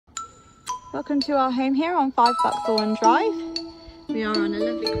Welcome to our home here on 5 Buckthorn Drive. We are on a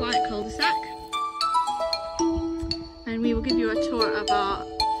lovely quiet cul-de-sac and we will give you a tour of our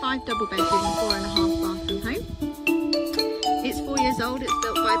 5 double bedroom, 4.5 bathroom home. It's 4 years old, it's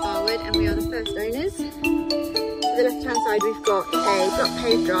built by Barrow and we are the first owners. To the left hand side we've got a block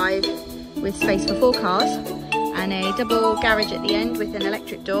paved drive with space for 4 cars and a double garage at the end with an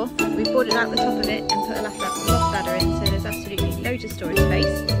electric door. We've boarded out the top of it and put a loft ladder in, so there's absolutely loads of storage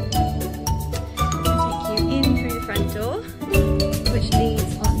space. I'll take you in through the front door, which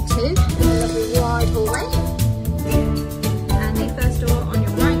leads onto a lovely wide hallway. And the first door on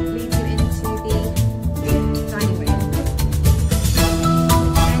your right leads you into the dining room, which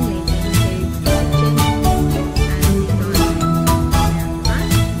then leads into the kitchen and the garden room there at the back.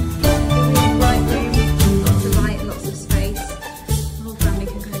 A really bright room, lots of light and lots of space. The whole family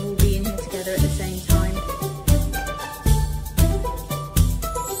can kind of all be in here together at the same time.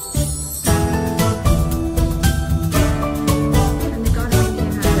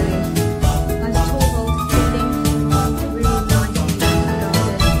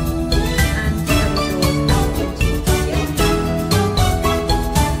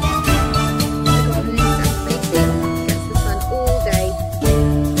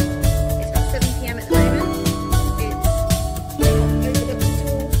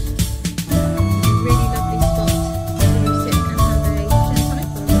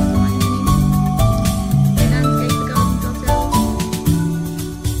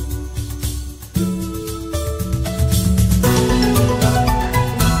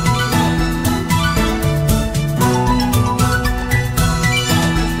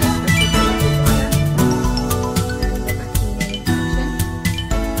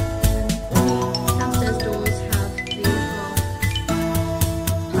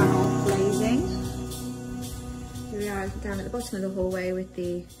 Down at the bottom of the hallway with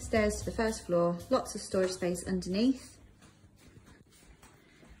the stairs to the first floor, lots of storage space underneath,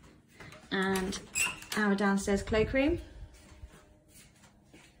 and our downstairs cloakroom.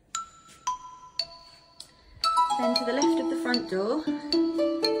 Then to the left of the front door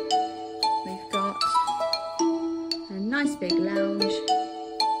we've got a nice big lounge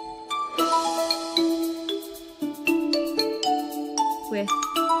with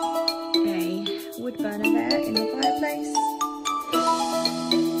a wood burner there in the fireplace.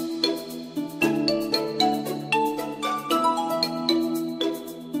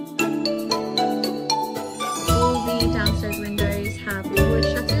 All the downstairs windows have wood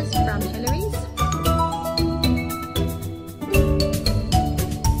shutters from Hillary's.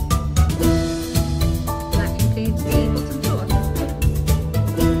 That concludes the bottom floor.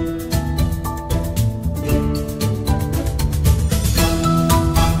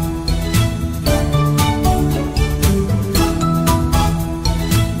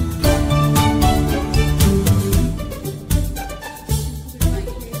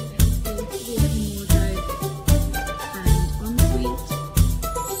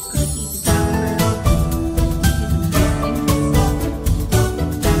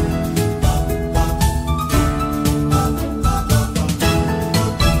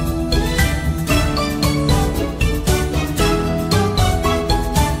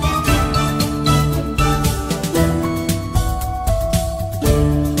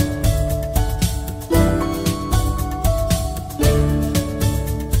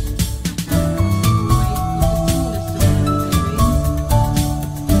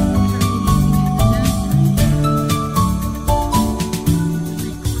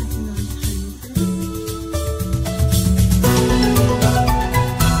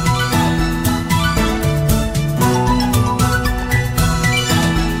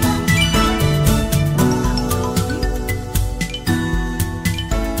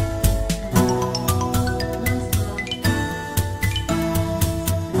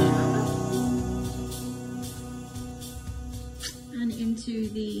 And into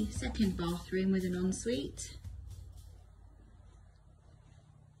the second bathroom with an ensuite.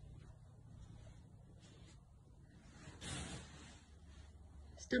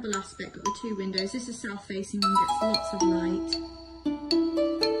 It's double aspect, got the 2 windows. This is south facing and gets lots of light.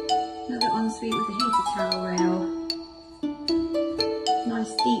 Another ensuite with a heated towel rail.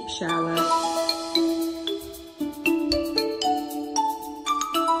 Nice deep shower.